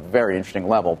looks like a very interesting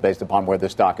level based upon where the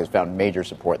stock has found major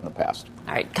support in the past.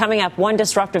 All right, coming up, one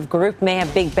disruptive group may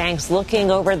have big banks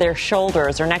looking over their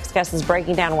shoulders. Our next guest is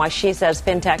breaking down why she says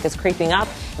fintech is creeping up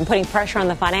and putting pressure on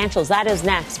the financials. That is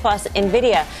next. Plus,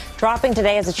 NVIDIA dropping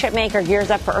today as a chip maker gears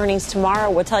up for earnings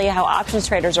tomorrow. We'll tell you how options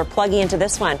traders are plugging into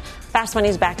this one. Fast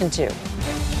Money's back in 2.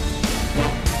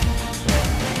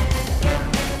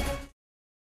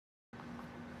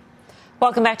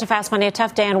 Welcome back to Fast Money. A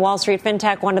tough day on Wall Street.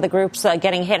 Fintech, one of the groups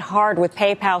getting hit hard with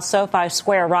PayPal, SoFi,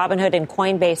 Square, Robinhood, and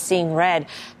Coinbase seeing red.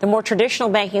 The more traditional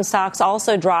banking stocks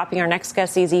also dropping. Our next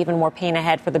guest sees even more pain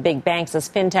ahead for the big banks as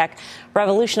Fintech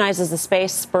revolutionizes the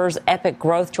space, spurs epic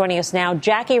growth. Joining us now,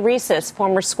 Jackie Reeses,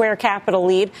 former Square Capital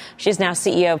lead. She's now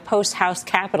CEO of Post House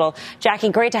Capital. Jackie,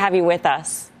 great to have you with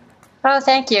us. Oh,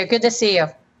 thank you. Good to see you.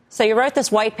 So you wrote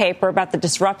this white paper about the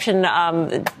disruption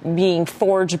being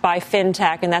forged by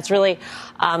fintech, and that's really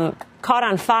caught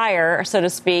on fire, so to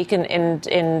speak,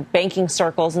 in banking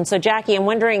circles. And so, Jackie, I'm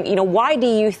wondering, why do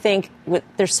you think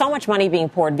there's so much money being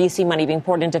poured, VC money being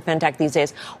poured into fintech these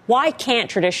days? Why can't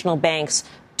traditional banks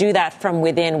do that from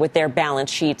within with their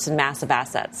balance sheets and massive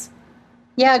assets?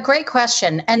 Yeah, great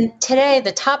question. And today,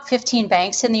 the top 15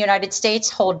 banks in the United States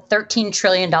hold $13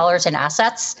 trillion in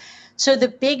assets. So the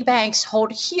big banks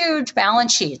hold huge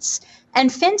balance sheets, and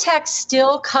fintechs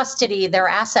still custody their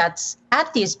assets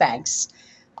at these banks,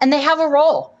 and they have a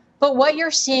role. But what you're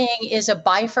seeing is a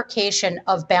bifurcation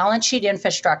of balance sheet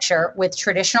infrastructure with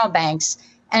traditional banks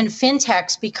and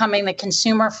fintechs becoming the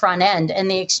consumer front end and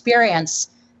the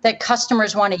experience that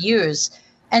customers want to use.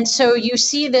 And so you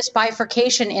see this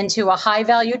bifurcation into a high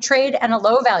value trade and a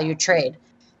low value trade.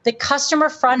 The customer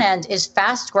front end is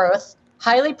fast growth,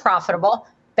 highly profitable,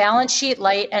 balance sheet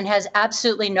light, and has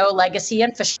absolutely no legacy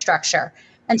infrastructure.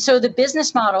 And so the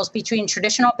business models between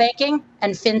traditional banking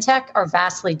and fintech are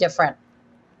vastly different.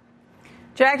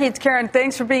 Jackie, it's Karen.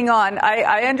 Thanks for being on.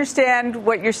 I understand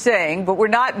what you're saying, but we're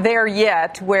not there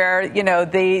yet where,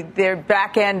 their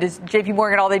back end is JP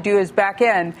Morgan, all they do is back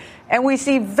end. And we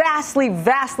see vastly,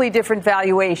 vastly different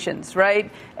valuations, right?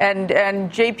 And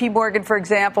JP Morgan, for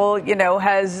example,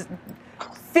 has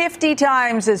 50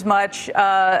 times as much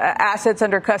assets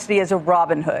under custody as a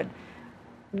Robinhood.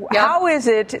 Yep. How is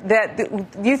it that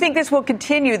do you think this will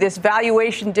continue, this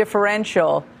valuation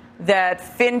differential, that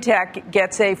fintech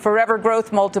gets a forever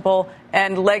growth multiple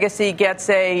and legacy gets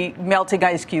a melting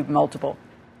ice cube multiple?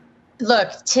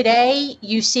 Look, today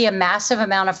you see a massive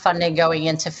amount of funding going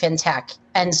into fintech.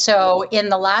 And so in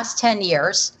the last 10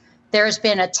 years, there's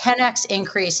been a 10x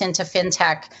increase into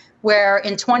fintech, where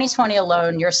in 2020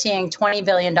 alone, you're seeing $20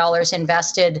 billion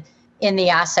invested in the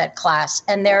asset class.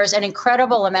 And there's an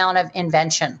incredible amount of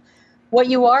invention. What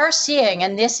you are seeing,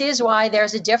 and this is why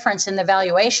there's a difference in the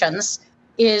valuations,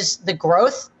 is the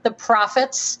growth, the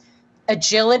profits,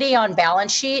 agility on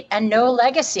balance sheet, and no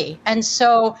legacy. And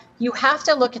so you have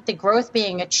to look at the growth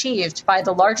being achieved by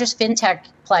the largest fintech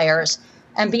players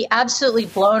and be absolutely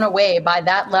blown away by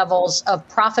that levels of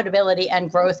profitability and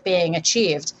growth being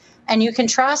achieved. And you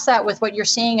contrast that with what you're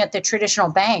seeing at the traditional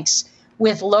banks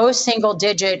with low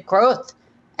single-digit growth.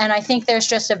 And I think there's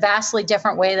just a vastly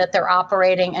different way that they're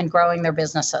operating and growing their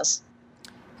businesses.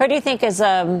 Who do you think is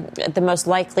the most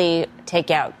likely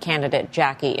takeout candidate,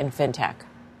 Jackie, in fintech?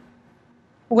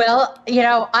 Well,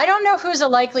 I don't know who's a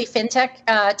likely fintech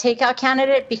takeout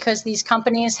candidate, because these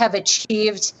companies have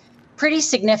achieved pretty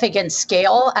significant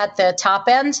scale at the top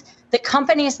end. The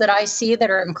companies that I see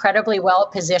that are incredibly well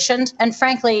positioned, and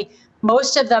frankly,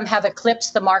 most of them have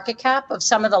eclipsed the market cap of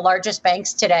some of the largest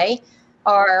banks today,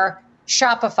 are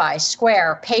Shopify,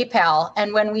 Square, PayPal.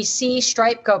 And when we see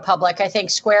Stripe go public, I think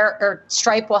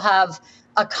Stripe will have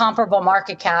a comparable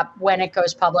market cap when it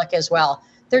goes public as well.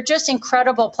 They're just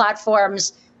incredible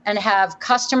platforms and have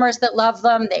customers that love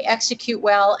them. They execute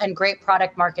well and great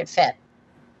product market fit.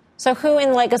 So who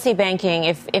in legacy banking,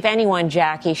 if anyone,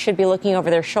 Jackie, should be looking over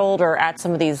their shoulder at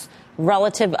some of these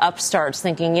relative upstarts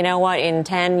thinking, you know what, in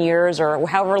 10 years or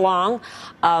however long,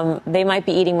 they might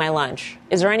be eating my lunch?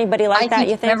 Is there anybody like that,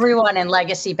 you think? Everyone in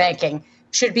legacy banking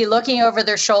should be looking over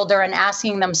their shoulder and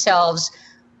asking themselves,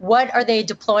 what are they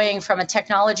deploying from a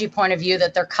technology point of view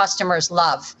that their customers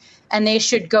love? And they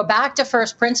should go back to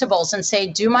first principles and say,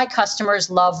 do my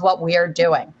customers love what we are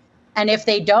doing? And if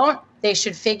they don't, they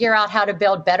should figure out how to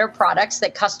build better products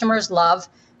that customers love,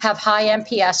 have high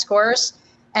NPS scores,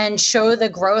 and show the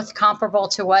growth comparable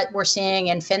to what we're seeing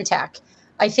in fintech.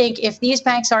 I think if these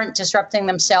banks aren't disrupting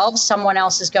themselves, someone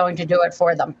else is going to do it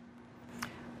for them.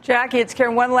 Jackie, it's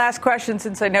Karen. One last question,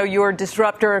 since I know you're a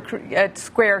disruptor at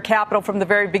Square Capital from the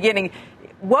very beginning.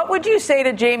 What would you say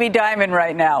to Jamie Dimon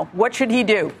right now? What should he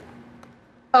do?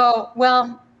 Oh,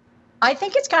 well, I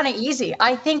think it's kind of easy.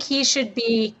 I think he should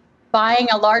be buying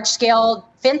a large-scale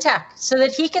fintech so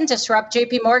that he can disrupt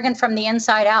JP Morgan from the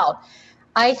inside out.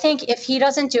 I think if he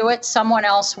doesn't do it, someone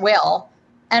else will.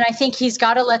 And I think he's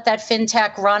got to let that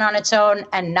fintech run on its own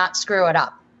and not screw it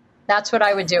up. That's what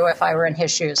I would do if I were in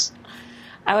his shoes.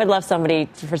 I would love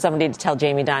for somebody to tell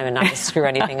Jamie Dimon not to screw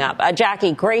anything up.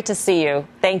 Jackie, great to see you.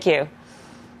 Thank you.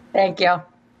 Thank you.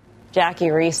 Jackie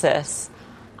Reeses.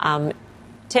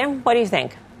 Tim, what do you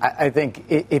think? I think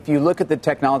if you look at the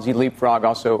technology leapfrog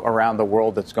also around the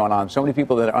world that's going on, so many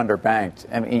people that are underbanked.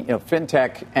 I mean,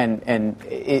 fintech and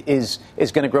is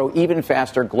going to grow even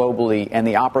faster globally, and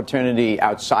the opportunity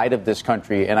outside of this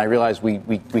country. And I realize we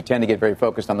tend to get very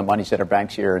focused on the money center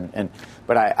banks here,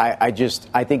 but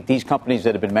I think these companies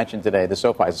that have been mentioned today, the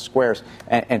SoFis, the Squares,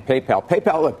 and PayPal.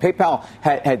 PayPal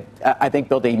had I think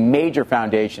built a major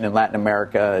foundation in Latin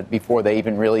America before they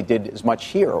even really did as much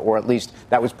here, or at least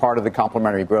that was part of the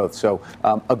complementary growth. So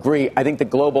agree. I think the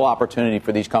global opportunity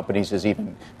for these companies is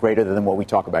even greater than what we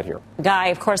talk about here. Guy,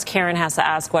 of course, Karen has to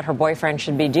ask what her boyfriend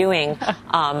should be doing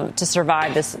to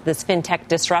survive this fintech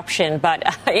disruption.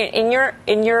 But in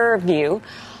your view,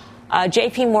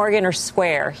 JP Morgan or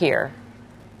Square here?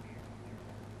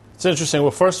 It's interesting.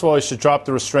 Well, first of all, you should drop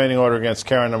the restraining order against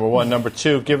Karen, number one. Number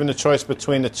two, given the choice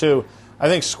between the two, I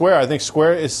think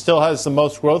Square still has the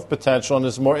most growth potential and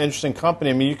is a more interesting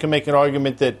company. I mean, you can make an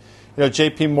argument that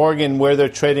JP Morgan, where they're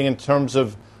trading in terms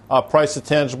of price to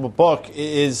tangible book,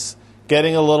 is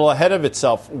getting a little ahead of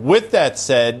itself. With that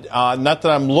said, not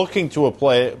that I'm looking to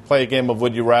play a game of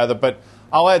would you rather, but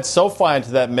I'll add SoFi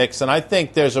into that mix, and I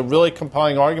think there's a really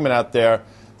compelling argument out there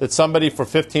that somebody for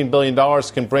 $15 billion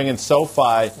can bring in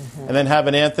SoFi and then have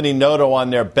an Anthony Noto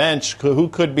on their bench who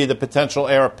could be the potential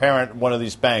heir apparent of one of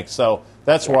these banks. So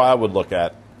that's where I would look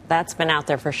at. That's been out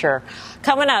there for sure.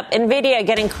 Coming up, NVIDIA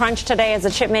getting crunched today as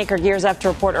the chip maker gears up to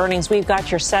report earnings. We've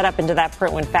got your setup into that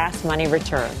print when Fast Money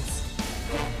returns.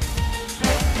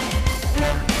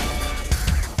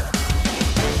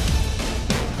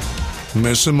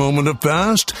 Miss a moment of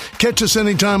Fast? Catch us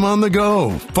anytime on the go.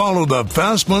 Follow the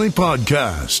Fast Money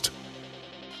Podcast.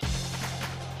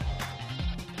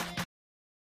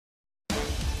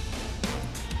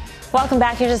 Welcome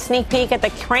back. Here's a sneak peek at the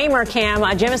Kramer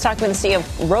Cam. Jim is talking with the CEO of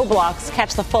Roblox.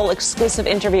 Catch the full exclusive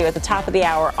interview at the top of the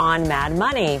hour on Mad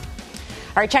Money. All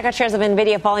right, check out shares of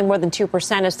NVIDIA falling more than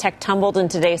 2% as tech tumbled in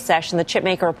today's session. The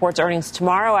chipmaker reports earnings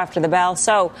tomorrow after the bell.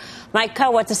 So, Mike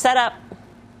Coe, what's the setup?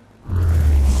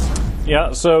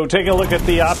 Yeah, so taking a look at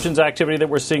the options activity that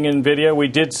we're seeing in NVIDIA, we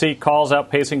did see calls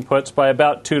outpacing puts by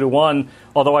about 2-to-1,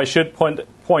 although I should point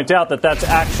out that that's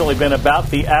actually been about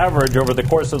the average over the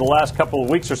course of the last couple of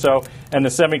weeks or so, and the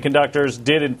semiconductors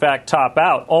did, in fact, top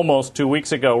out almost 2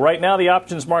 weeks ago. Right now, the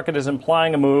options market is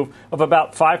implying a move of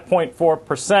about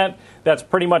 5.4%. That's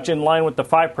pretty much in line with the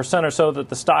 5% or so that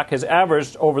the stock has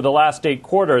averaged over the last 8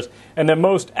 quarters. And the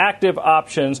most active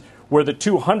options were the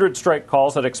 200 strike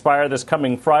calls that expire this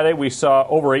coming Friday. We saw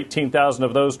over 18,000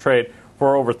 of those trade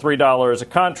for over $3 a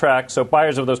contract. So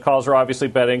buyers of those calls are obviously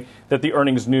betting that the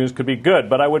earnings news could be good.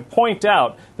 But I would point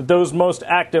out that those most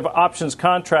active options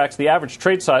contracts, the average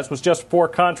trade size was just 4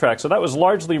 contracts. So that was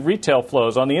largely retail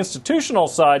flows. On the institutional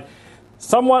side,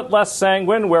 somewhat less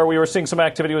sanguine. Where we were seeing some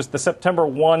activity was the September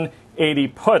 180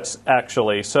 puts,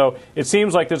 actually. So it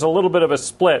seems like there's a little bit of a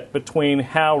split between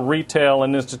how retail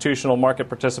and institutional market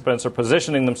participants are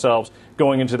positioning themselves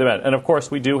going into the event. And, of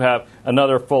course, we do have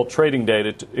another full trading day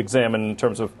to examine in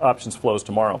terms of options flows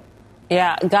tomorrow.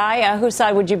 Yeah. Guy, whose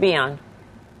side would you be on?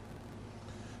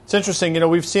 It's interesting.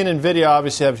 We've seen NVIDIA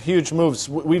obviously have huge moves.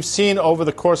 We've seen over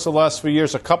the course of the last few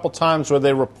years a couple times where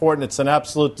they report and it's an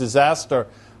absolute disaster.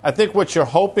 I think what you're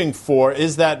hoping for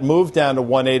is that move down to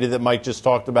 180 that Mike just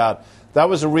talked about. That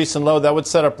was a recent low. That would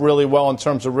set up really well in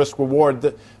terms of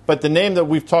risk-reward. But the name that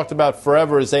we've talked about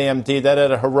forever is AMD. That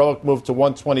had a heroic move to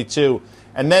 122.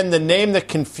 And then the name that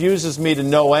confuses me to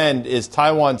no end is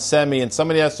Taiwan Semi. And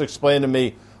somebody has to explain to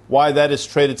me why that has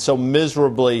traded so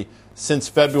miserably since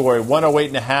February.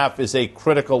 108.5 is a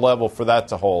critical level for that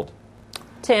to hold.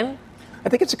 Tim? I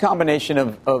think it's a combination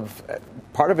of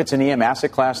part of it's an EM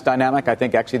asset class dynamic. I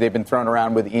think actually they've been thrown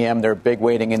around with EM. They're big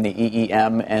weighting in the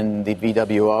EEM and the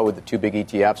VWO with the 2 big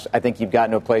ETFs. I think you've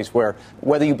gotten to a place where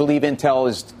whether you believe Intel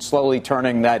is slowly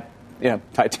turning that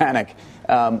Titanic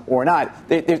or not,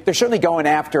 they're certainly going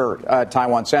after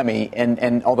Taiwan Semi.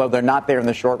 And although they're not there in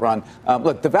the short run,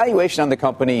 look, the valuation on the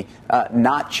company,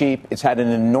 not cheap. It's had an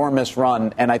enormous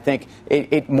run. And I think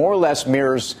it more or less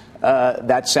mirrors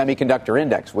that semiconductor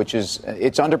index, which is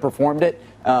it's underperformed it.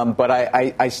 But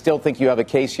I still think you have a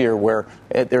case here where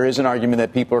there is an argument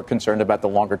that people are concerned about the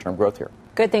longer-term growth here.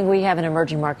 Good thing we have an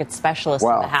emerging market specialist in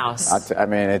the House. I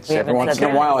mean, it's every once in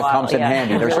a while it comes in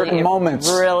handy. There's certain moments.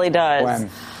 It really does.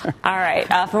 All right.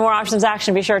 For more options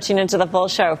action, be sure to tune into the full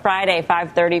show Friday,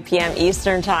 5:30 p.m.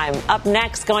 Eastern Time. Up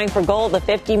next, going for gold, the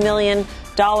 $50 million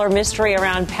mystery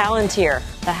around Palantir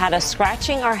that had us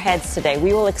scratching our heads today.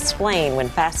 We will explain when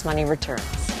Fast Money returns.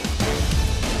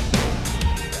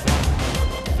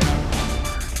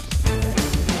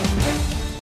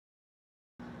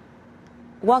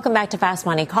 Welcome back to Fast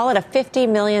Money. Call it a $50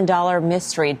 million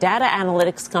mystery. Data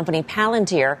analytics company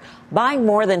Palantir buying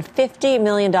more than $50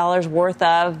 million worth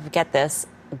of, get this,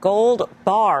 gold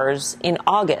bars in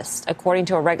August. According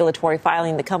to a regulatory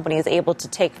filing, the company is able to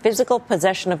take physical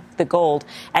possession of the gold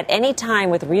at any time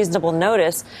with reasonable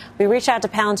notice. We reached out to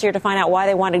Palantir to find out why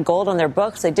they wanted gold on their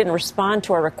books. They didn't respond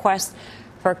to our request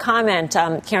for a comment.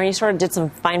 Karen, you sort of did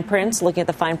some fine print, looking at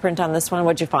the fine print on this one.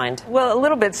 What'd you find? Well, a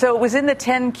little bit. So it was in the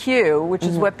 10Q, which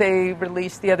is what they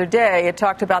released the other day. It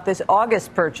talked about this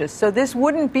August purchase. So this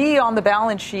wouldn't be on the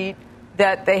balance sheet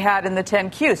that they had in the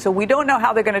 10Q. So we don't know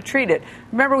how they're going to treat it.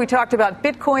 Remember, we talked about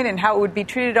Bitcoin and how it would be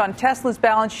treated on Tesla's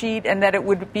balance sheet and that it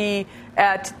would be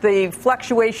at the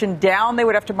fluctuation down. They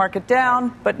would have to mark it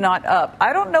down, but not up.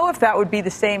 I don't know if that would be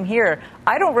the same here.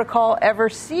 I don't recall ever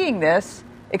seeing this,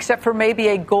 except for maybe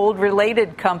a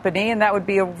gold-related company, and that would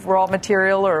be a raw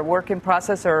material or a work in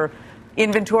process or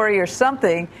inventory or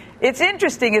something. It's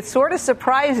interesting. It's sort of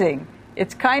surprising.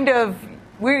 It's kind of,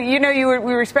 we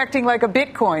were expecting like a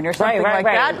Bitcoin or something like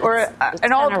that, or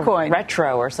an altcoin.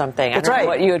 Retro or something. I don't know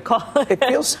what you would call it.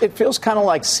 It feels kind of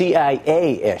like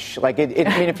CIA-ish. Like I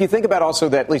mean, if you think about also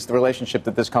that at least the relationship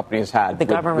that this company has had with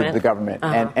the government,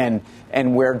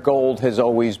 and where gold has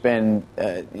always been,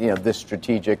 this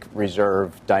strategic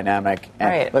reserve dynamic.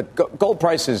 And look, gold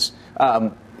prices.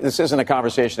 this isn't a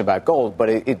conversation about gold, but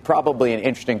it's probably an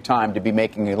interesting time to be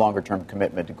making a longer-term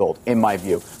commitment to gold, in my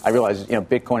view. I realize,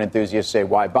 Bitcoin enthusiasts say,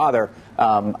 why bother?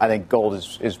 I think gold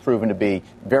is proven to be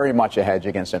very much a hedge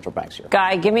against central banks here.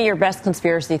 Guy, give me your best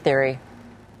conspiracy theory.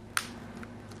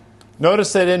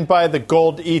 Notice they didn't buy the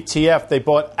gold ETF. They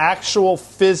bought actual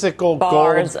physical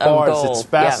bars gold bars. Gold. It's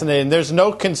fascinating. Yeah. There's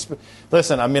no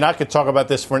listen, I could talk about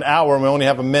this for an hour, and we only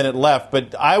have a minute left.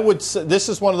 But I would say this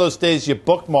is one of those days you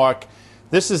bookmark.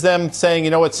 This is them saying,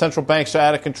 you know what, central banks are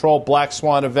out of control, black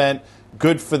swan event,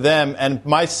 good for them. And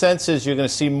my sense is you're going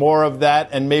to see more of that,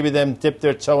 and maybe them dip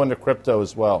their toe into crypto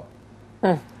as well.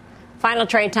 Final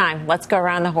trade time. Let's go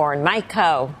around the horn. Mike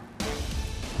Coe.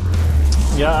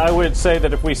 Yeah, I would say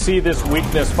that if we see this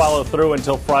weakness follow through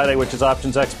until Friday, which is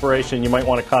options expiration, you might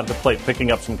want to contemplate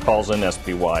picking up some calls in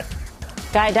SPY.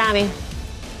 Guy Dami.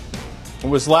 It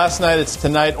was last night. It's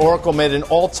tonight. Oracle made an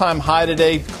all-time high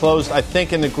today, closed, I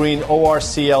think, in the green.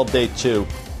 ORCL day 2.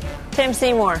 Tim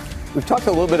Seymour. We've talked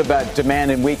a little bit about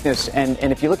demand and weakness, and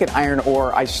if you look at iron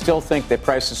ore, I still think that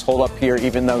prices hold up here,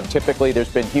 even though typically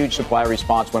there's been huge supply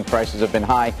response when prices have been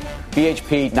high.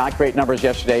 BHP, not great numbers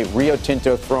yesterday. Rio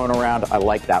Tinto thrown around. I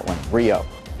like that one. Rio.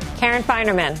 Karen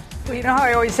Feinerman. Well, you know how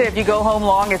I always say if you go home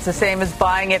long, it's the same as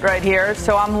buying it right here.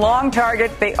 So I'm long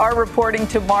Target. They are reporting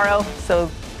tomorrow, so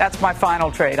that's my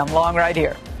final trade. I'm long right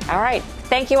here. All right.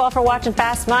 Thank you all for watching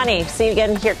Fast Money. See you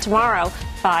again here tomorrow.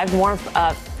 5 more.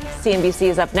 CNBC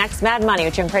is up next. Mad Money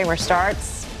with Jim Cramer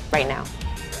starts right now.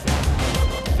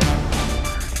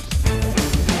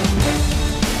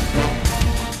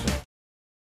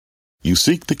 You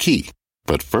seek the key,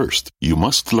 but first, you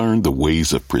must learn the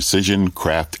ways of precision,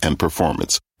 craft, and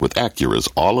performance with Acura's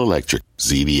all-electric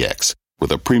ZDX.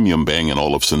 With a premium Bang &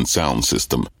 Olufsen sound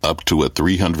system up to a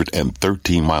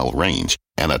 313-mile range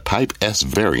and a Type S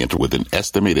variant with an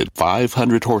estimated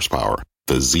 500 horsepower,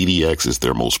 the ZDX is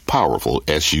their most powerful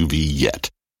SUV yet.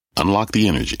 Unlock the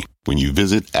energy when you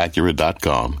visit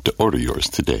Acura.com to order yours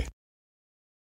today.